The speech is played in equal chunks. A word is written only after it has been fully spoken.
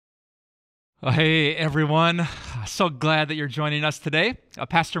Well, hey, everyone. So glad that you're joining us today.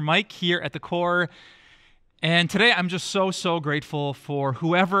 Pastor Mike here at the Core. And today I'm just so grateful for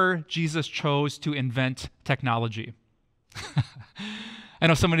whoever Jesus chose to invent technology. I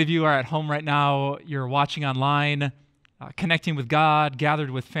know so many of you are at home right now. You're watching online, connecting with God,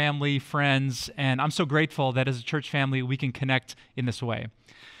 gathered with family, friends, and I'm so grateful that as a church family we can connect in this way.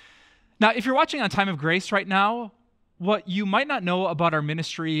 Now, if you're watching on Time of Grace right now, what you might not know about our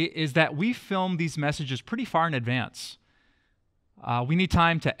ministry is that we film these messages pretty far in advance. We need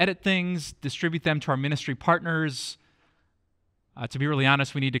time to edit things, distribute them to our ministry partners. To be really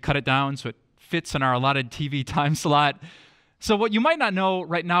honest, we need to cut it down so it fits in our allotted TV time slot. So what you might not know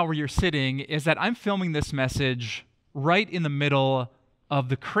right now where you're sitting is that I'm filming this message right in the middle of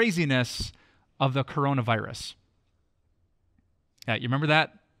the craziness of the coronavirus. Yeah, you remember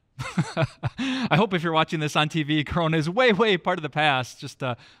that? I hope if you're watching this on TV, Corona is way part of the past, just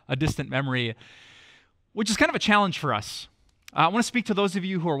a distant memory, which is kind of a challenge for us. I want to speak to those of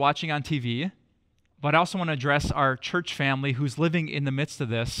you who are watching on TV, but I also want to address our church family who's living in the midst of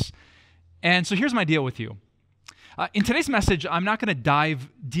this. And so here's my deal with you. In today's message, I'm not going to dive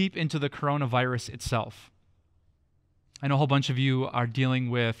deep into the coronavirus itself. I know a whole bunch of you are dealing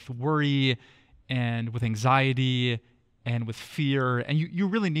with worry and with anxiety and with fear, and you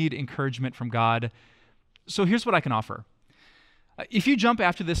really need encouragement from God. So here's what I can offer. If you jump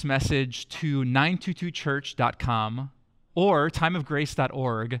after this message to 922church.com or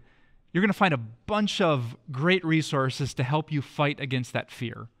timeofgrace.org, you're going to find a bunch of great resources to help you fight against that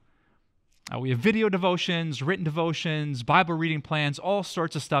fear. We have video devotions, written devotions, Bible reading plans, all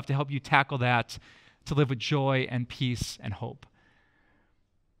sorts of stuff to help you tackle that, to live with joy and peace and hope.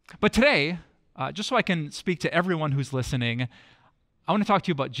 But today, just so I can speak to everyone who's listening, I want to talk to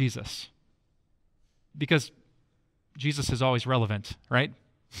you about Jesus. Because Jesus is always relevant, right?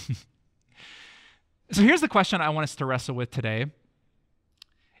 So here's the question I want us to wrestle with today.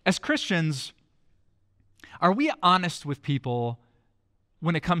 As Christians, are we honest with people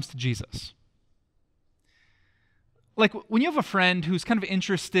when it comes to Jesus? Like when you have a friend who's kind of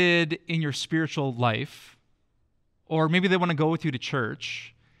interested in your spiritual life, or maybe they want to go with you to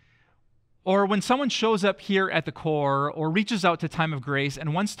church, or when someone shows up here at the Core or reaches out to Time of Grace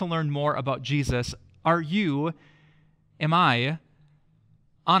and wants to learn more about Jesus, am I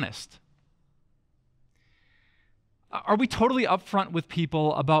honest? Are we totally upfront with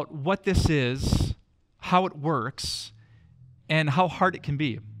people about what this is, how it works, and how hard it can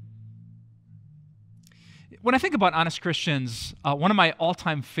be? When I think about honest Christians, one of my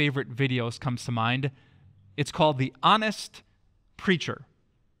all-time favorite videos comes to mind. It's called The Honest Preacher.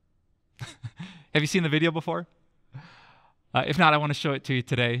 Have you seen the video before? If not, I want to show it to you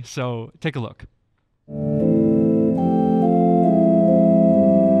today, so take a look.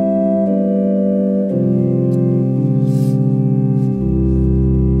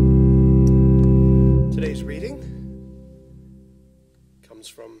 Today's reading comes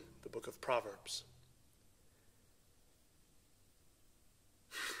from the book of Proverbs.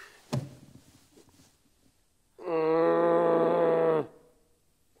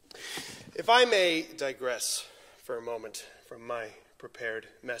 If I may digress for a moment from my prepared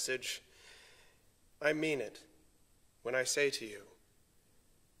message, I mean it when I say to you,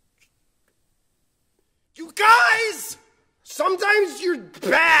 you guys, sometimes you're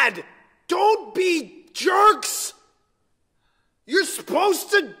bad. Don't be jerks. You're supposed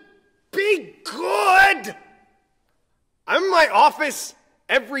to be good. I'm in my office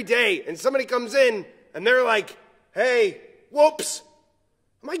every day and somebody comes in and they're like, hey, whoops.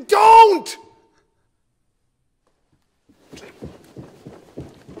 I'm like, don't!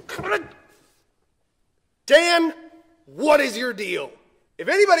 Dan, what is your deal? If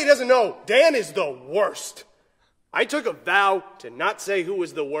anybody doesn't know, Dan is the worst. I took a vow to not say who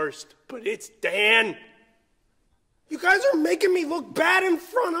was the worst, but it's Dan. You guys are making me look bad in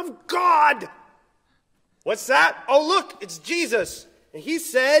front of God. What's that? Oh, look, it's Jesus. And he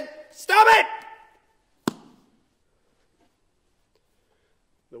said, stop it!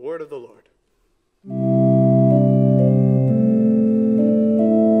 The word of the Lord.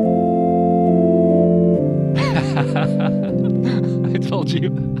 I told you.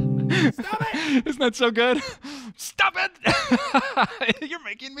 Stop it! Isn't that so good? Stop it! You're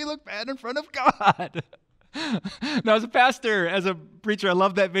making me look bad in front of God. Now, as a pastor, as a preacher, I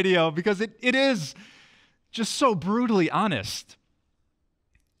love that video because it is just so brutally honest.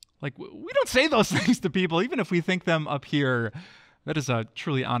 Like, we don't say those things to people, even if we think them up here. That is a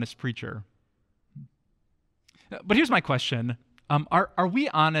truly honest preacher. But here's my question. Are we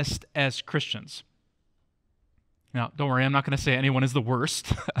honest as Christians? Now, don't worry, I'm not going to say anyone is the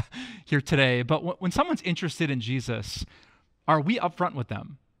worst here today, but when someone's interested in Jesus, are we upfront with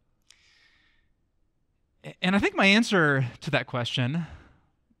them? And I think my answer to that question,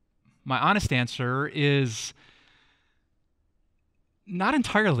 my honest answer, is not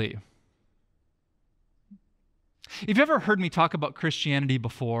entirely. If you've ever heard me talk about Christianity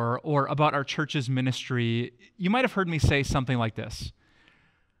before or about our church's ministry, you might have heard me say something like this.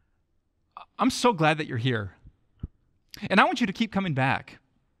 I'm so glad that you're here. And I want you to keep coming back.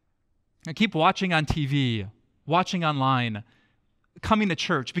 And keep watching on TV, watching online, coming to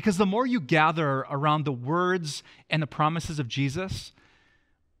church, because the more you gather around the words and the promises of Jesus,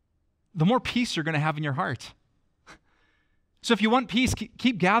 the more peace you're going to have in your heart. So if you want peace,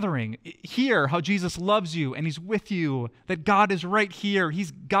 keep gathering. Hear how Jesus loves you and he's with you, that God is right here.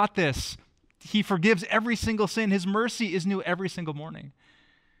 He's got this. He forgives every single sin. His mercy is new every single morning.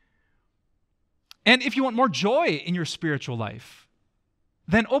 And if you want more joy in your spiritual life,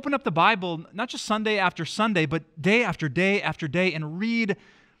 then open up the Bible, not just Sunday after Sunday, but day after day after day, and read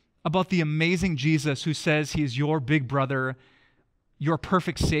about the amazing Jesus who says he is your big brother, your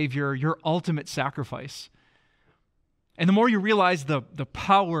perfect Savior, your ultimate sacrifice. And the more you realize the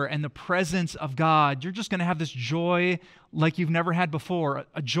power and the presence of God, you're just going to have this joy like you've never had before,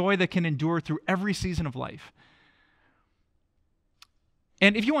 a joy that can endure through every season of life.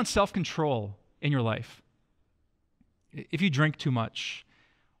 And if you want self-control in your life, if you drink too much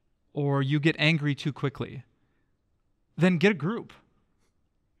or you get angry too quickly, then get a group.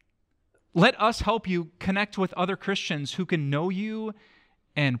 Let us help you connect with other Christians who can know you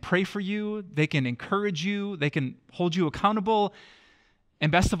and pray for you. They can encourage you. They can hold you accountable.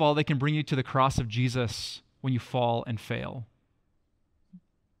 And best of all, they can bring you to the cross of Jesus when you fall and fail.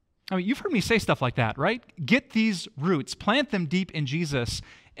 I mean, you've heard me say stuff like that, right? Get these roots, plant them deep in Jesus,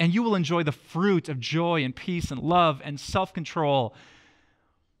 and you will enjoy the fruit of joy and peace and love and self-control.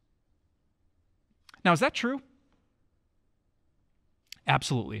 Now, is that true?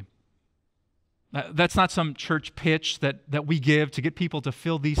 Absolutely. That's not some church pitch that we give to get people to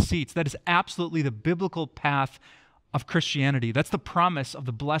fill these seats. That is absolutely the biblical path of Christianity. That's the promise of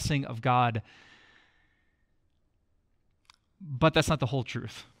the blessing of God. But that's not the whole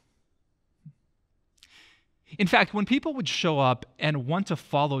truth. In fact, when people would show up and want to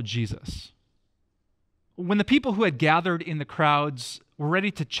follow Jesus, when the people who had gathered in the crowds were ready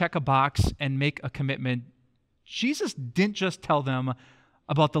to check a box and make a commitment, Jesus didn't just tell them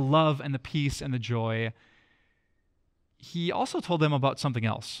about the love and the peace and the joy. He also told them about something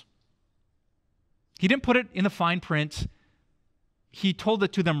else. He didn't put it in the fine print. He told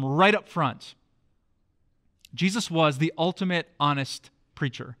it to them right up front. Jesus was the ultimate honest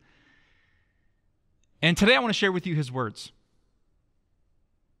preacher. And today I want to share with you his words.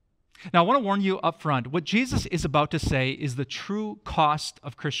 Now, I want to warn you up front, what Jesus is about to say is the true cost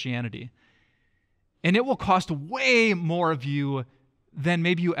of Christianity. And it will cost way more of you than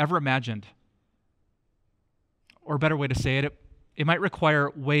maybe you ever imagined. Or a better way to say it, it might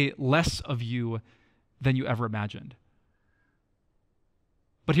require way less of you than you ever imagined.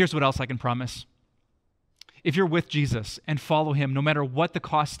 But here's what else I can promise. If you're with Jesus and follow him, no matter what the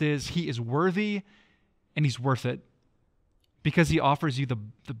cost is, he is worthy and he's worth it, because he offers you the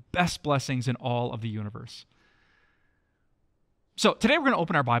best blessings in all of the universe. So today we're going to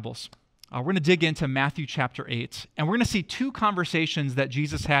open our Bibles. We're going to dig into Matthew chapter 8, and we're going to see two conversations that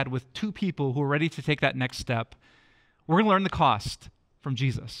Jesus had with two people who are ready to take that next step. We're going to learn the cost from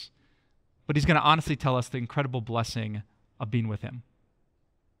Jesus, but he's going to honestly tell us the incredible blessing of being with him.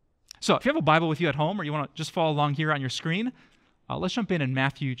 So if you have a Bible with you at home, or you want to just follow along here on your screen, let's jump in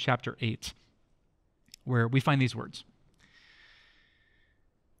Matthew chapter 8, where we find these words.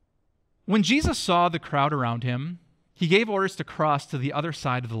 When Jesus saw the crowd around him, he gave orders to cross to the other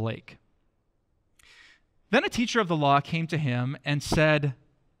side of the lake. Then a teacher of the law came to him and said,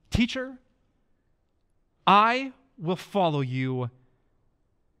 "Teacher, I will follow you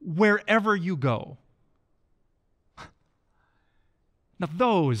wherever you go." Now,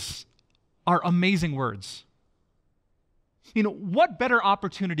 those are amazing words. You know, what better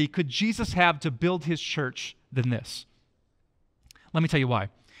opportunity could Jesus have to build his church than this? Let me tell you why.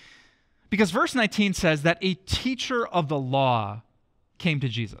 Because verse 19 says that a teacher of the law came to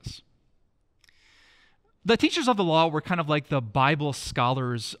Jesus. The teachers of the law were kind of like the Bible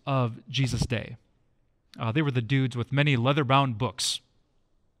scholars of Jesus' day. They were the dudes with many leather-bound books,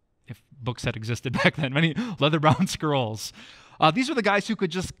 if books had existed back then, many leather-bound scrolls. These were the guys who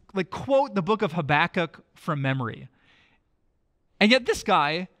could just quote the book of Habakkuk from memory. And yet this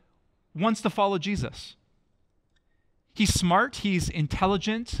guy wants to follow Jesus. He's smart, he's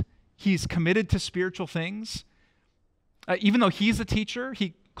intelligent, he's committed to spiritual things. Even though he's a teacher,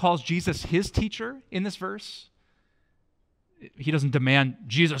 he calls Jesus his teacher in this verse. He doesn't demand,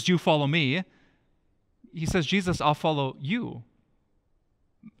 Jesus, you follow me. He says, Jesus, I'll follow you.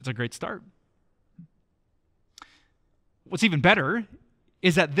 It's a great start. What's even better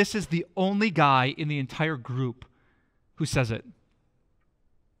is that this is the only guy in the entire group who says it.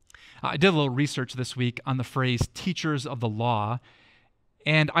 I did a little research this week on the phrase teachers of the law,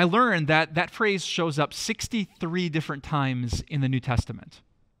 and I learned that that phrase shows up 63 different times in the New Testament.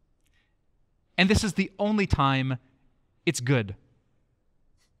 And this is the only time it's good.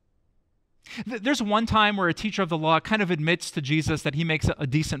 There's one time where a teacher of the law kind of admits to Jesus that he makes a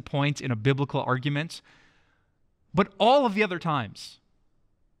decent point in a biblical argument, but all of the other times,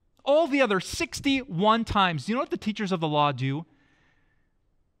 all the other 61 times, do you know what the teachers of the law do?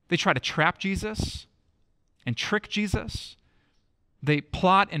 They try to trap Jesus and trick Jesus. They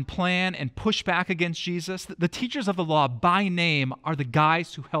plot and plan and push back against Jesus. The teachers of the law, by name, are the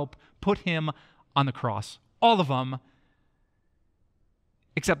guys who help put him on the cross. All of them,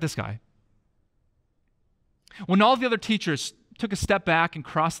 except this guy. When all the other teachers took a step back and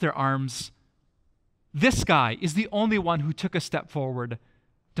crossed their arms, this guy is the only one who took a step forward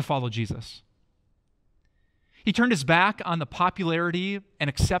to follow Jesus. He turned his back on the popularity and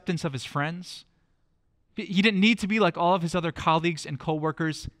acceptance of his friends. He didn't need to be like all of his other colleagues and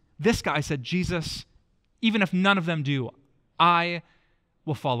co-workers. This guy said, Jesus, even if none of them do, I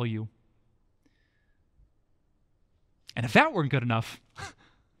will follow you. And if that weren't good enough,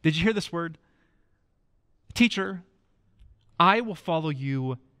 did you hear this word? Teacher, I will follow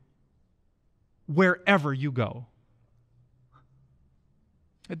you wherever you go.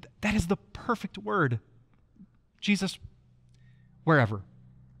 That is the perfect word. Jesus, wherever.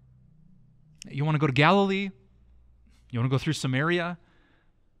 You want to go to Galilee? You want to go through Samaria?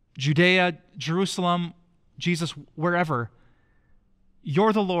 Judea, Jerusalem, Jesus, wherever.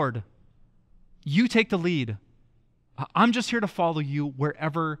 You're the Lord. You take the lead. I'm just here to follow you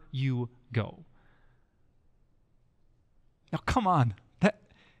wherever you go. Now, come on.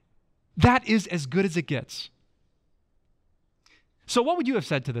 That is as good as it gets. So what would you have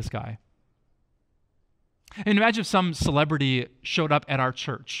said to this guy? And imagine if some celebrity showed up at our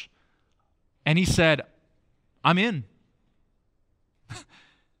church and he said, I'm in.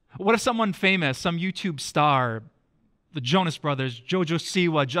 What if someone famous, some YouTube star, the Jonas Brothers, Jojo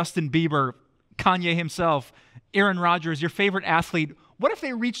Siwa, Justin Bieber, Kanye himself, Aaron Rodgers, your favorite athlete, what if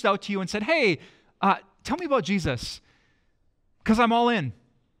they reached out to you and said, hey, tell me about Jesus, because I'm all in?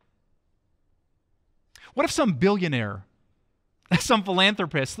 What if some billionaire, some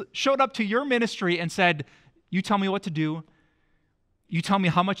philanthropist showed up to your ministry and said, you tell me what to do, you tell me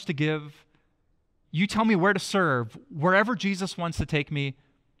how much to give, you tell me where to serve, wherever Jesus wants to take me,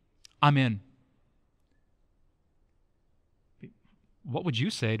 I'm in. What would you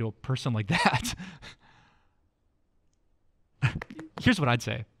say to a person like that? Here's what I'd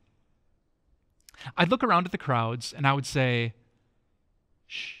say. I'd look around at the crowds and I would say,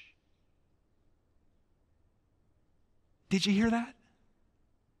 shh. Did you hear that?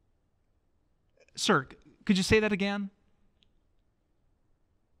 Sir, could you say that again?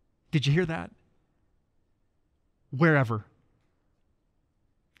 Did you hear that? Wherever.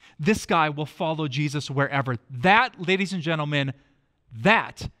 This guy will follow Jesus wherever. That, ladies and gentlemen,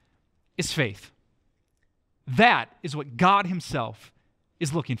 that is faith. That is what God himself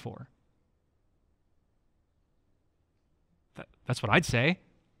is looking for. That's what I'd say.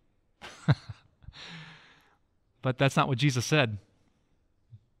 But that's not what Jesus said.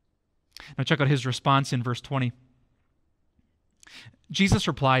 Now check out his response in verse 20. Jesus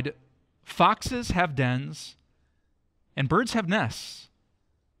replied, foxes have dens and birds have nests,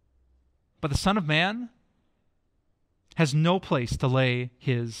 but the Son of Man has no place to lay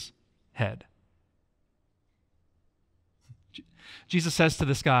his head. Jesus says to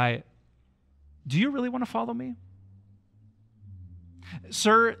this guy, do you really want to follow me?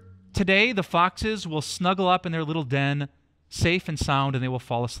 Sir, today the foxes will snuggle up in their little den, safe and sound, and they will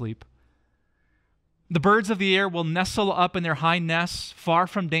fall asleep. The birds of the air will nestle up in their high nests, far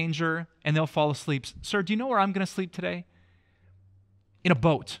from danger, and they'll fall asleep. Sir, do you know where I'm going to sleep today? In a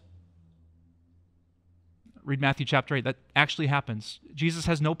boat. Read Matthew chapter 8. That actually happens. Jesus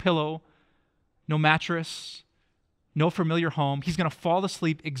has no pillow, no mattress, no familiar home. He's going to fall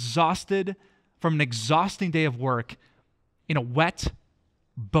asleep exhausted from an exhausting day of work in a wet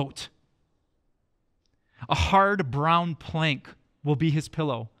boat. A hard brown plank will be his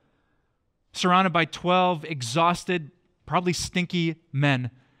pillow, surrounded by 12 exhausted, probably stinky men.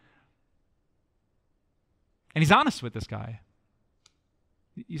 And he's honest with this guy.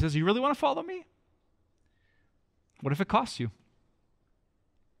 He says, you really want to follow me? What if it costs you?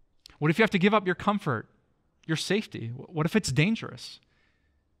 What if you have to give up your comfort, your safety? What if it's dangerous?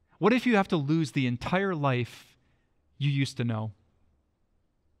 What if you have to lose the entire life you used to know?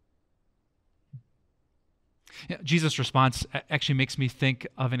 Yeah, Jesus' response actually makes me think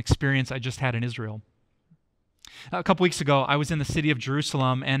of an experience I just had in Israel. A couple weeks ago, I was in the city of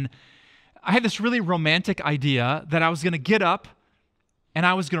Jerusalem, and I had this really romantic idea that I was going to get up and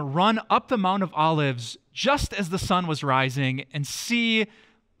I was going to run up the Mount of Olives just as the sun was rising and see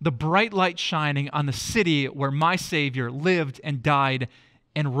the bright light shining on the city where my Savior lived and died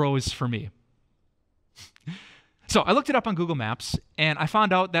and rose for me. So I looked it up on Google Maps, and I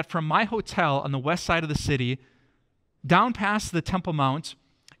found out that from my hotel on the west side of the city, down past the Temple Mount,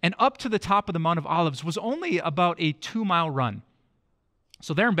 and up to the top of the Mount of Olives was only about a 2-mile run.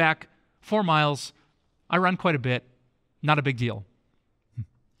 So there and back, 4 miles. I run quite a bit. Not a big deal.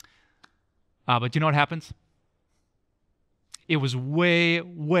 But do you know what happens? It was way,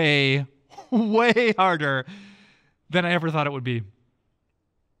 way, way harder than I ever thought it would be.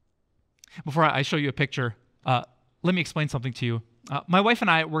 Before I show you a picture, let me explain something to you. My wife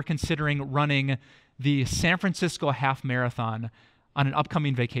and I were considering running the San Francisco Half Marathon on an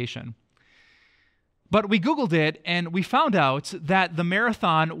upcoming vacation. But we Googled it, and we found out that the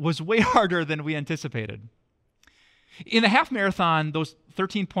marathon was way harder than we anticipated. In the half marathon, those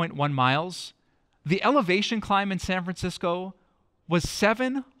 13.1 miles, the elevation climb in San Francisco was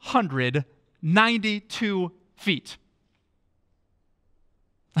 792 feet.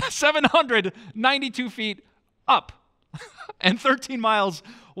 792 feet up and 13 miles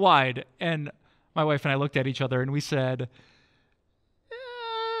wide. And my wife and I looked at each other and we said,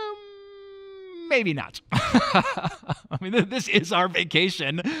 maybe not. I mean, this is our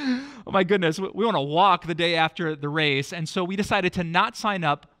vacation. Oh my goodness, we want to walk the day after the race. And so we decided to not sign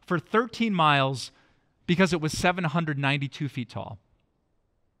up for 13 miles because it was 792 feet tall.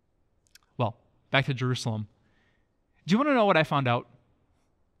 Well, back to Jerusalem. Do you want to know what I found out?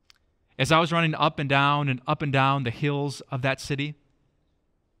 As I was running up and down the hills of that city,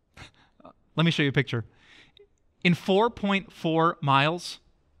 let me show you a picture. In 4.4 miles,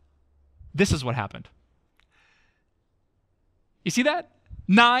 this is what happened. You see that?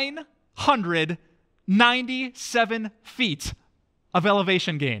 997 feet of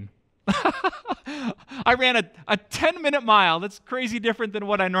elevation gain. I ran a 10-minute mile. That's crazy different than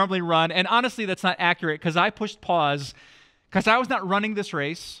what I normally run. And honestly, that's not accurate because I pushed pause because I was not running this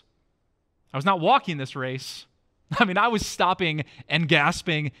race. I was not walking this race. I mean, I was stopping and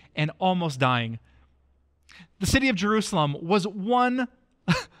gasping and almost dying. The city of Jerusalem was one-third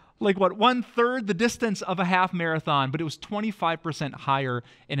the distance of a half marathon, but it was 25% higher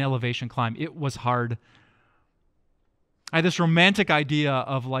in elevation climb. It was hard. I had this romantic idea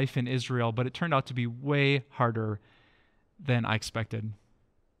of life in Israel, but it turned out to be way harder than I expected.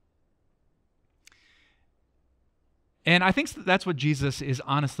 And I think that's what Jesus is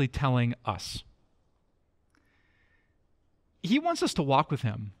honestly telling us. He wants us to walk with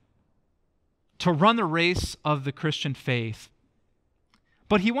him, to run the race of the Christian faith.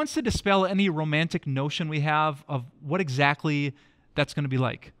 But he wants to dispel any romantic notion we have of what exactly that's going to be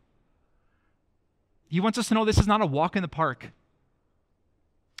like. He wants us to know this is not a walk in the park.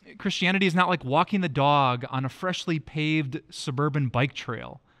 Christianity is not like walking the dog on a freshly paved suburban bike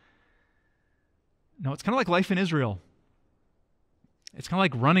trail. No, it's kind of like life in Israel. It's kind of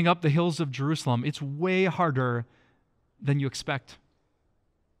like running up the hills of Jerusalem. It's way harder than you expect.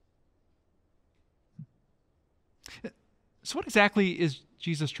 So what exactly is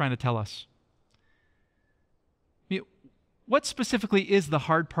Jesus trying to tell us? I mean, what specifically is the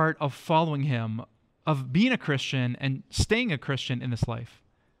hard part of following him, of being a Christian and staying a Christian in this life?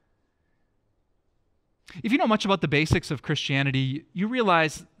 If you know much about the basics of Christianity, you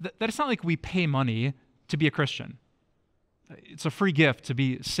realize that it's not like we pay money to be a Christian. It's a free gift to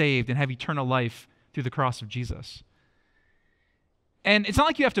be saved and have eternal life through the cross of Jesus. And it's not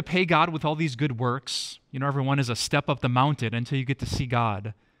like you have to pay God with all these good works. You know, everyone is a step up the mountain until you get to see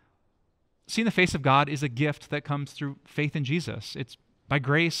God. Seeing the face of God is a gift that comes through faith in Jesus. It's by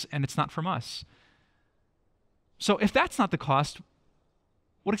grace and it's not from us. So if that's not the cost,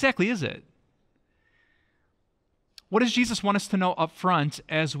 what exactly is it? What does Jesus want us to know up front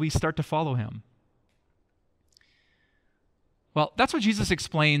as we start to follow him? Well, that's what Jesus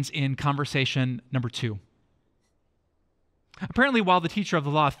explains in conversation number 2. Apparently, while the teacher of the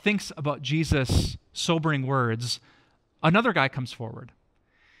law thinks about Jesus' sobering words, another guy comes forward.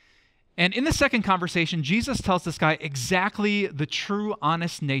 And in the second conversation, Jesus tells this guy exactly the true,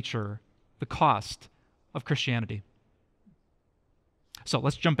 honest nature, the cost of Christianity. So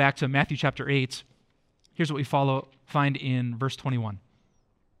let's jump back to Matthew chapter 8. Here's what we find in verse 21.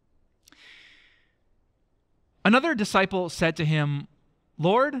 Another disciple said to him,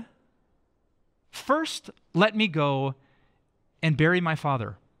 "Lord, first let me go and bury my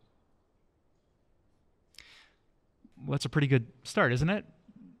father." Well, that's a pretty good start, isn't it?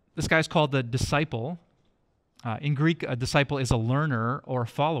 This guy's called the disciple. In Greek, a disciple is a learner or a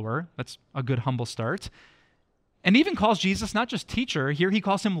follower. That's a good, humble start. And he even calls Jesus not just teacher. Here he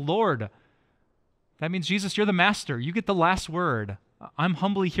calls him Lord. That means, Jesus, you're the master. You get the last word. I'm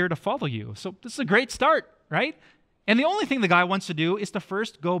humbly here to follow you. So this is a great start, right? And the only thing the guy wants to do is to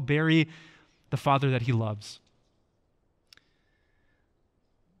first go bury the father that he loves.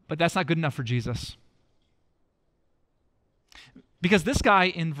 But that's not good enough for Jesus. Because this guy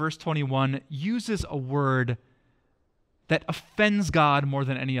in verse 21 uses a word that offends God more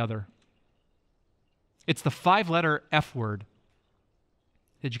than any other. It's the 5-letter F word.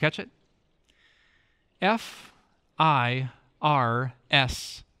 Did you catch it? F-I-R-S-T.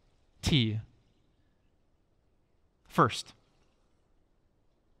 First.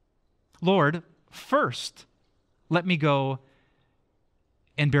 Lord, first let me go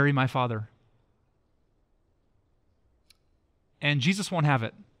and bury my father. And Jesus won't have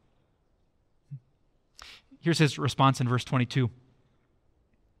it. Here's his response in verse 22.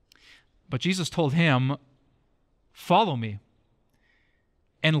 But Jesus told him, "Follow me,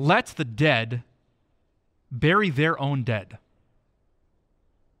 and let the dead bury their own dead."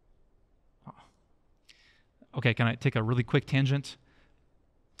 Okay, can I take a really quick tangent?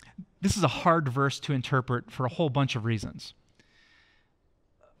 This is a hard verse to interpret for a whole bunch of reasons.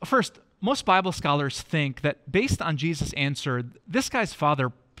 First, most Bible scholars think that based on Jesus' answer, this guy's father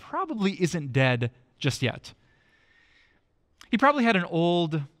probably isn't dead just yet. He probably had an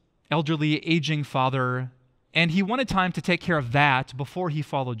old, elderly, aging father, and he wanted time to take care of that before he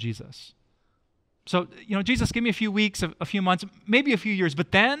followed Jesus. So, Jesus, give me a few weeks, a few months, maybe a few years,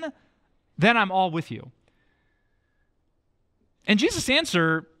 but then I'm all with you. And Jesus'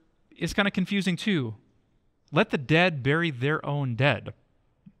 answer is kind of confusing too. Let the dead bury their own dead.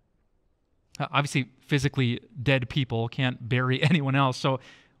 Obviously, physically dead people can't bury anyone else. So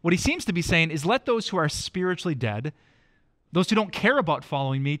what he seems to be saying is let those who are spiritually dead, those who don't care about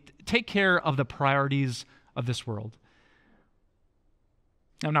following me, take care of the priorities of this world.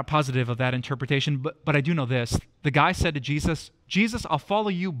 I'm not positive of that interpretation, but I do know this. The guy said to Jesus, "Jesus, I'll follow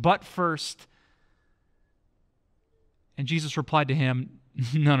you, but first." And Jesus replied to him,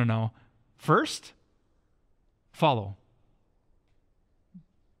 No. First, follow.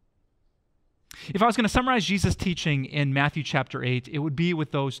 If I was going to summarize Jesus' teaching in Matthew chapter 8, it would be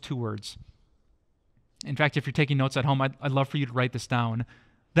with those two words. In fact, if you're taking notes at home, I'd love for you to write this down.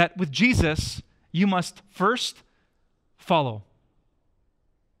 That with Jesus, you must first follow.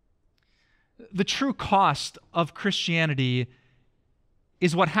 The true cost of Christianity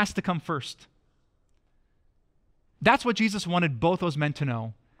is what has to come first. That's what Jesus wanted both those men to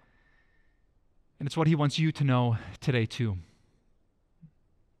know. And it's what he wants you to know today too.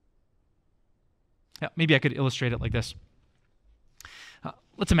 Maybe I could illustrate it like this.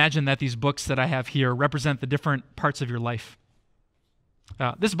 Let's imagine that these books that I have here represent the different parts of your life.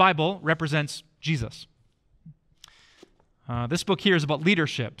 This Bible represents Jesus. This book here is about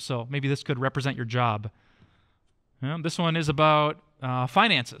leadership, so maybe this could represent your job. This one is about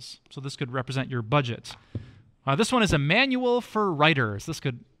finances, so this could represent your budget. This one is a manual for writers. This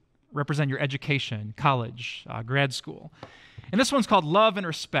could represent your education, college, grad school. And this one's called Love and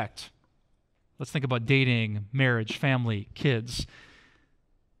Respect. Let's think about dating, marriage, family, kids.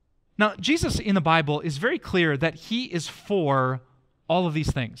 Now, Jesus in the Bible is very clear that he is for all of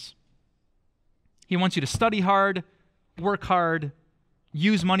these things. He wants you to study hard, work hard,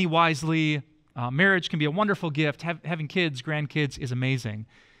 use money wisely. Marriage can be a wonderful gift. Having kids, grandkids is amazing.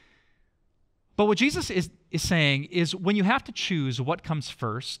 But what Jesus is saying is when you have to choose what comes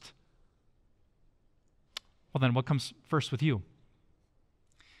first, well then what comes first with you?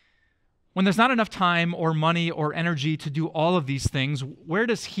 When there's not enough time or money or energy to do all of these things, where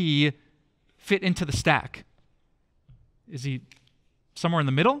does he fit into the stack? Is he somewhere in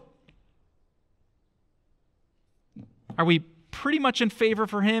the middle? Are we pretty much in favor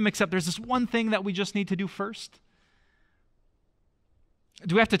for him, except there's this one thing that we just need to do first?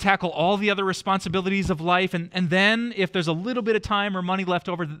 Do we have to tackle all the other responsibilities of life, and then, if there's a little bit of time or money left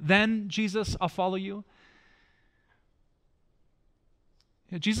over, then, Jesus, I'll follow you?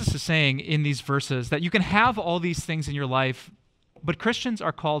 Jesus is saying in these verses that you can have all these things in your life, but Christians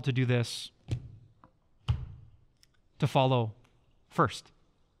are called to do this, to follow first.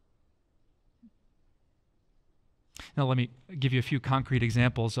 Now, let me give you a few concrete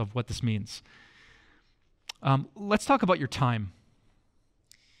examples of what this means. Let's talk about your time.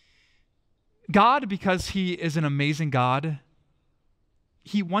 God, because he is an amazing God,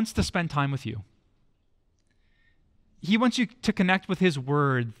 he wants to spend time with you. He wants you to connect with his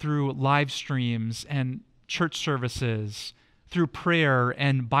word through live streams and church services, through prayer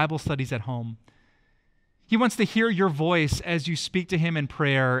and Bible studies at home. He wants to hear your voice as you speak to him in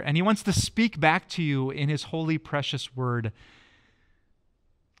prayer, and he wants to speak back to you in his holy, precious word.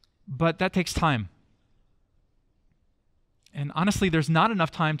 But that takes time. And honestly, there's not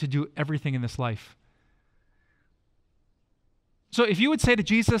enough time to do everything in this life. So if you would say to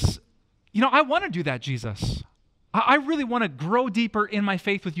Jesus, I want to do that, Jesus. I really want to grow deeper in my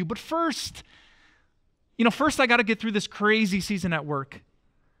faith with you. But first, I got to get through this crazy season at work.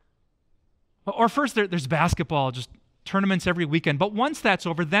 Or first, there's basketball, just tournaments every weekend. But once that's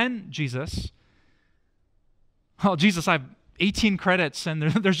over, then, Jesus, I have 18 credits and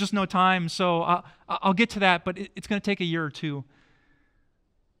there's just no time, so I'll get to that, but it's going to take a year or two.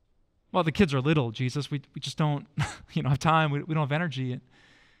 Well, the kids are little, Jesus. We just don't have time. We don't have energy.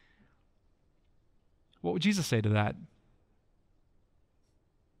 What would Jesus say to that?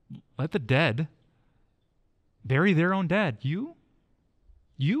 Let the dead bury their own dead. You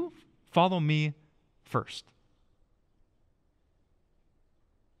follow me first.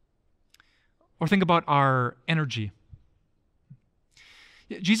 Or think about our energy.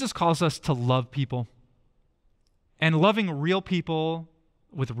 Jesus calls us to love people. And loving real people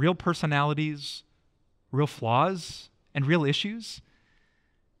with real personalities, real flaws, and real issues,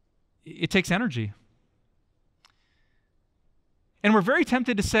 it takes energy. And we're very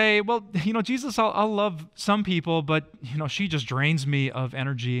tempted to say, well, Jesus, I'll love some people, but, she just drains me of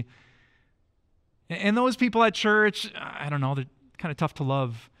energy. And those people at church, I don't know, they're kind of tough to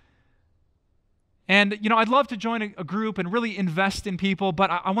love. And, I'd love to join a group and really invest in people, but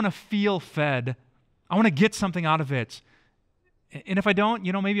I want to feel fed. I want to get something out of it. And if I don't,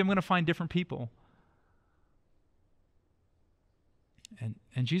 maybe I'm going to find different people.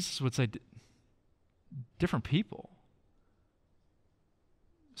 And Jesus would say, different people?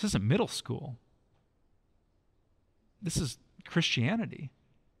 This isn't middle school. This is Christianity.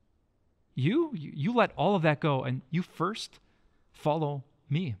 You let all of that go and you first follow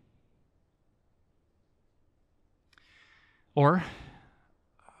me. Or,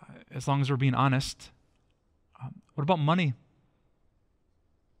 as long as we're being honest, what about money?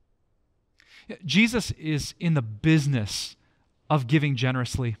 Jesus is in the business of giving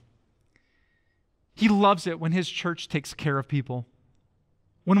generously. He loves it when his church takes care of people,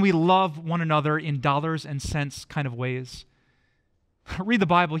 when we love one another in dollars and cents kind of ways. Read the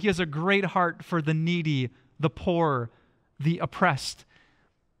Bible. He has a great heart for the needy, the poor, the oppressed.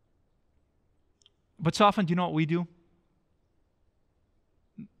 But so often, do you know what we do?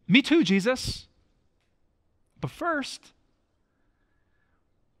 Me too, Jesus. But first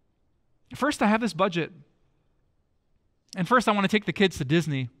I have this budget. And first I want to take the kids to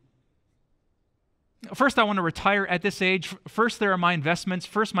Disney. First I want to retire at this age. First there are my investments.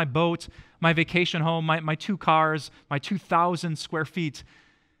 First my boat, my vacation home, my 2 cars, my 2,000 square feet.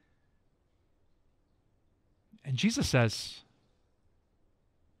 And Jesus says,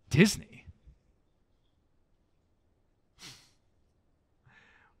 Disney?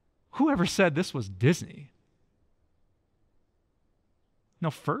 Whoever said this was Disney?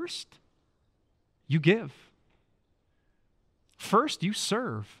 No, first, you give. First, you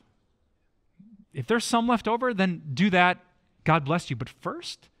serve. If there's some left over, then do that. God bless you. But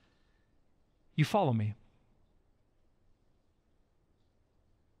first, you follow me.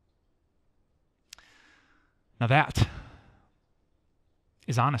 Now that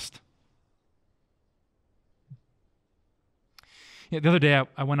is honest. The other day,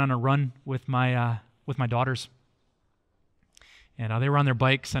 I went on a run with my daughters, and they were on their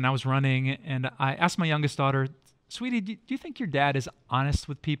bikes, and I was running, and I asked my youngest daughter, "Sweetie, do you think your dad is honest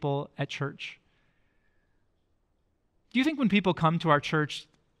with people at church? Do you think when people come to our church,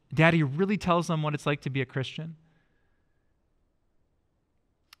 Daddy really tells them what it's like to be a Christian?"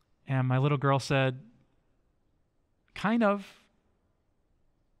 And my little girl said, "Kind of.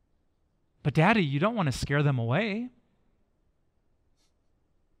 But Daddy, you don't want to scare them away."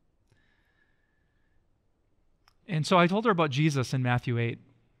 And so I told her about Jesus in Matthew 8.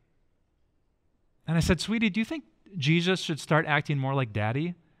 And I said, "Sweetie, do you think Jesus should start acting more like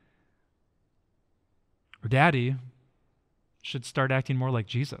Daddy? Or Daddy should start acting more like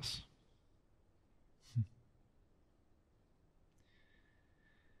Jesus?"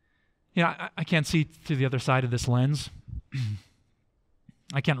 I can't see through the other side of this lens.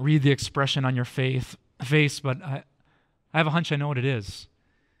 I can't read the expression on your face, but I have a hunch I know what it is.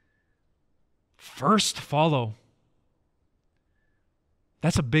 First, follow.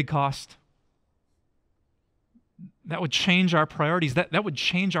 That's a big cost. That would change our priorities. That would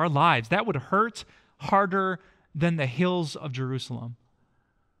change our lives. That would hurt harder than the hills of Jerusalem.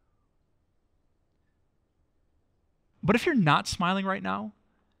 But if you're not smiling right now,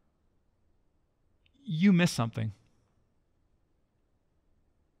 you miss something.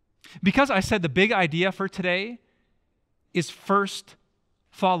 Because I said the big idea for today is first,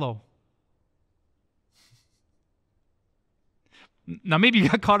 follow. Now, maybe you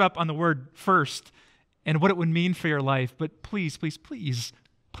got caught up on the word first and what it would mean for your life, but please, please, please,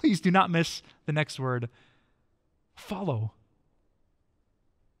 please do not miss the next word, follow.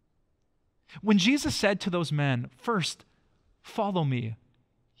 When Jesus said to those men, first, follow me,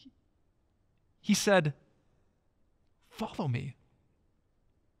 he said, follow me.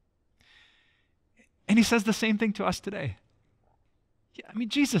 And he says the same thing to us today. I mean,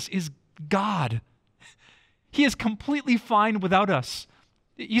 Jesus is God. He is completely fine without us.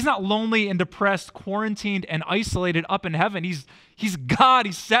 He's not lonely and depressed, quarantined and isolated up in heaven. He's God.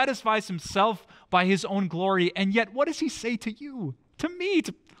 He satisfies himself by his own glory. And yet, what does he say to you, to me,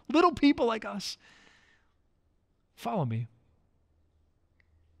 to little people like us? Follow me.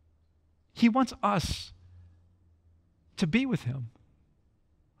 He wants us to be with him.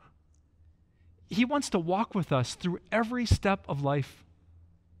 He wants to walk with us through every step of life,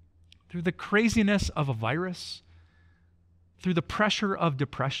 through the craziness of a virus, through the pressure of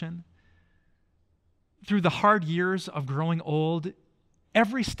depression, through the hard years of growing old.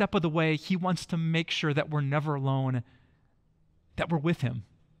 Every step of the way, he wants to make sure that we're never alone, that we're with him.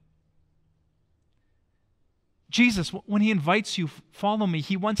 Jesus, when he invites you, follow me,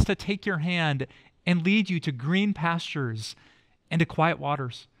 he wants to take your hand and lead you to green pastures and to quiet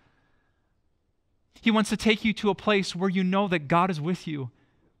waters. He wants to take you to a place where you know that God is with you,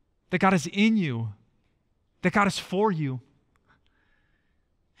 that God is in you, that God is for you.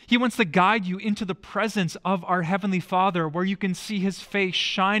 He wants to guide you into the presence of our Heavenly Father where you can see his face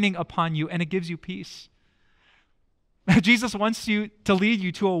shining upon you and it gives you peace. Jesus wants you to lead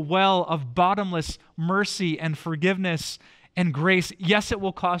you to a well of bottomless mercy and forgiveness and grace. Yes, it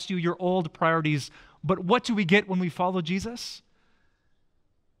will cost you your old priorities, but what do we get when we follow Jesus?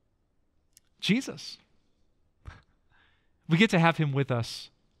 Jesus. We get to have him with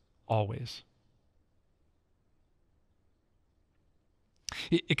us always.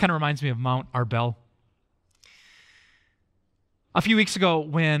 It kind of reminds me of Mount Arbel. A few weeks ago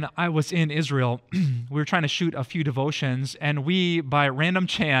when I was in Israel, we were trying to shoot a few devotions, and we, by random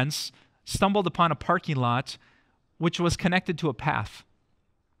chance, stumbled upon a parking lot which was connected to a path.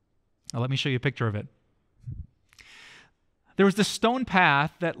 Now, let me show you a picture of it. There was this stone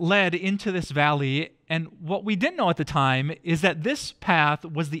path that led into this valley, and what we didn't know at the time is that this path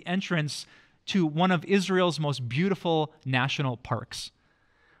was the entrance to one of Israel's most beautiful national parks.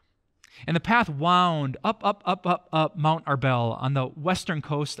 And the path wound up Mount Arbel on the western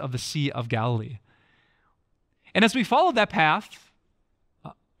coast of the Sea of Galilee. And as we followed that path,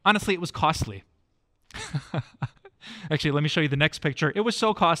 honestly, it was costly. Actually, let me show you the next picture. It was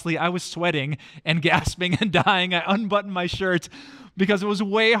so costly, I was sweating and gasping and dying. I unbuttoned my shirt because it was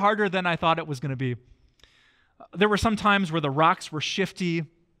way harder than I thought it was going to be. There were some times where the rocks were shifty.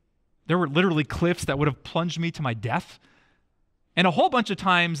 There were literally cliffs that would have plunged me to my death. And a whole bunch of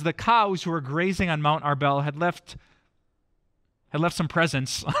times, the cows who were grazing on Mount Arbel had left some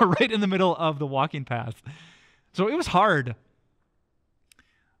presents right in the middle of the walking path. So it was hard.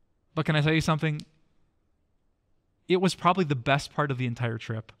 But can I tell you something? It was probably the best part of the entire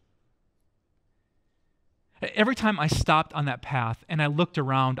trip. Every time I stopped on that path and I looked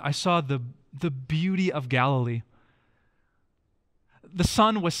around, I saw the beauty of Galilee. The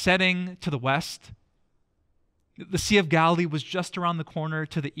sun was setting to the west. The Sea of Galilee was just around the corner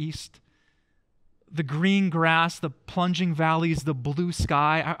to the east. The green grass, the plunging valleys, the blue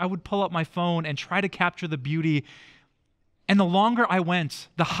sky. I would pull up my phone and try to capture the beauty. And the longer I went,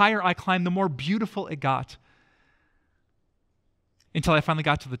 the higher I climbed, the more beautiful it got. Until I finally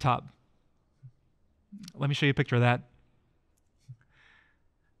got to the top. Let me show you a picture of that.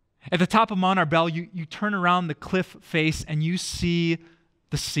 At the top of Mount Arbel, you turn around the cliff face and you see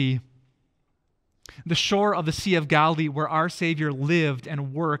the sea. The shore of the Sea of Galilee where our Savior lived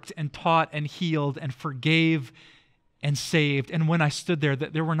and worked and taught and healed and forgave and saved. And when I stood there,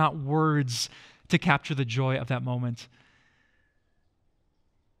 there were not words to capture the joy of that moment.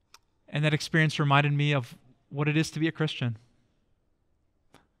 And that experience reminded me of what it is to be a Christian.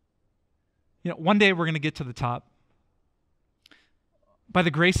 One day we're going to get to the top. By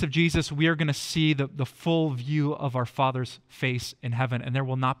the grace of Jesus, we are going to see the full view of our Father's face in heaven, and there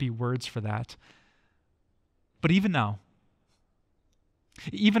will not be words for that. But even now,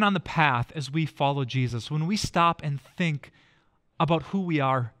 even on the path as we follow Jesus, when we stop and think about who we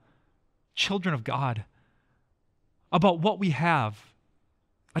are, children of God, about what we have,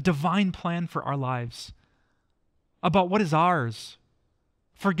 a divine plan for our lives, about what is ours,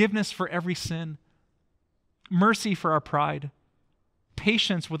 forgiveness for every sin, mercy for our pride,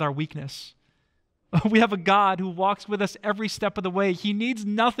 patience with our weakness. We have a God who walks with us every step of the way. He needs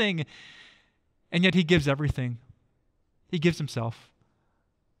nothing, and yet he gives everything. He gives himself.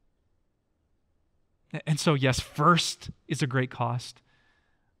 And so, yes, first is a great cost,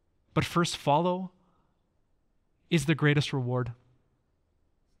 but first follow is the greatest reward.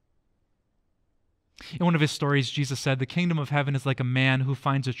 In one of his stories, Jesus said, "The kingdom of heaven is like a man who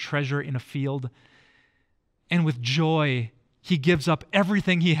finds a treasure in a field, and with joy he gives up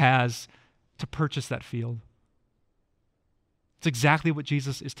everything he has to purchase that field." It's exactly what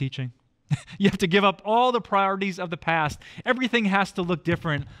Jesus is teaching. You have to give up all the priorities of the past. Everything has to look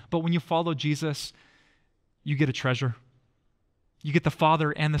different, but when you follow Jesus, you get a treasure. You get the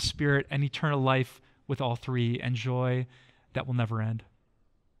Father and the Spirit and eternal life with all three, and joy that will never end.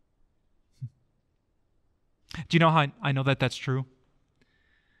 Do you know how I know that that's true?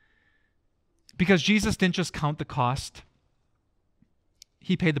 Because Jesus didn't just count the cost.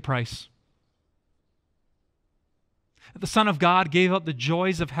 He paid the price. The Son of God gave up the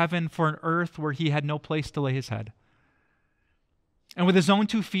joys of heaven for an earth where he had no place to lay his head. And with his own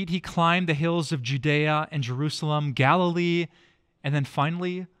 2 feet, he climbed the hills of Judea and Jerusalem, Galilee, and then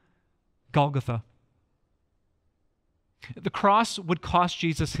finally, Golgotha. The cross would cost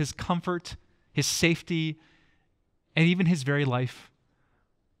Jesus his comfort, his safety, and even his very life.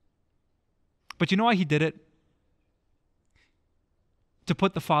 But you know why he did it? To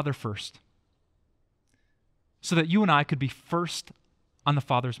put the Father first, so that you and I could be first on the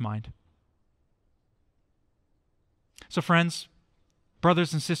Father's mind. So friends,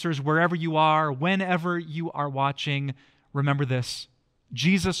 brothers and sisters, wherever you are, whenever you are watching, remember this: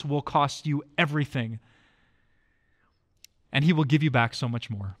 Jesus will cost you everything, and he will give you back so much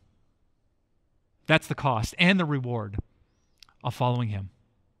more. That's the cost and the reward of following him.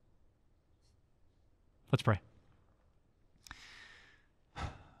 Let's pray.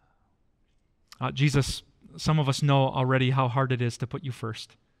 Jesus, some of us know already how hard it is to put you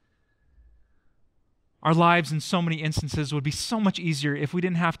first. Our lives in so many instances would be so much easier if we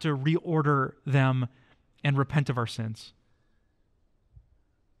didn't have to reorder them and repent of our sins.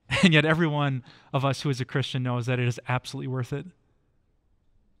 And yet every one of us who is a Christian knows that it is absolutely worth it.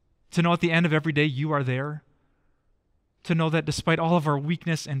 To know at the end of every day you are there. To know that despite all of our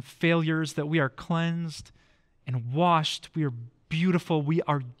weakness and failures, that we are cleansed and washed. We are beautiful. We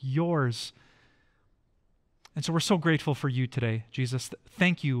are yours. And so we're so grateful for you today, Jesus.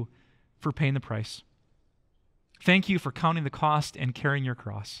 Thank you for paying the price. Thank you for counting the cost and carrying your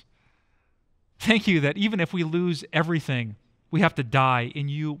cross. Thank you that even if we lose everything, we have to die. In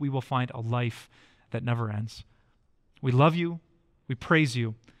you, we will find a life that never ends. We love you. We praise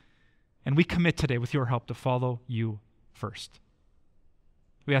you. And we commit today with your help to follow you first.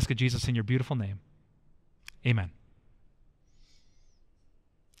 We ask it, Jesus, in your beautiful name. Amen.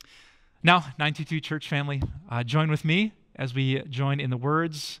 Now, 922 Church family, join with me as we join in the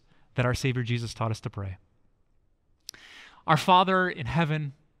words that our Savior Jesus taught us to pray. Our Father in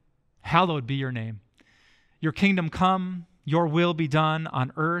heaven, hallowed be your name. Your kingdom come, your will be done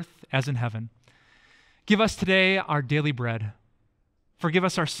on earth as in heaven. Give us today our daily bread. Forgive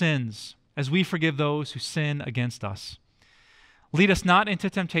us our sins as we forgive those who sin against us. Lead us not into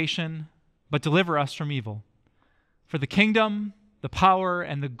temptation, but deliver us from evil. For the kingdom, the power,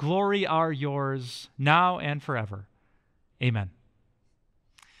 and the glory are yours, now and forever. Amen.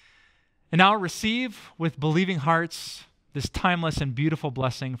 And now receive with believing hearts this timeless and beautiful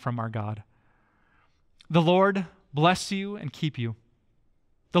blessing from our God. The Lord bless you and keep you.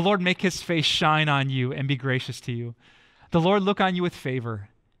 The Lord make his face shine on you and be gracious to you. The Lord look on you with favor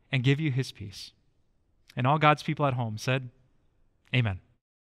and give you his peace. And all God's people at home said, Amen.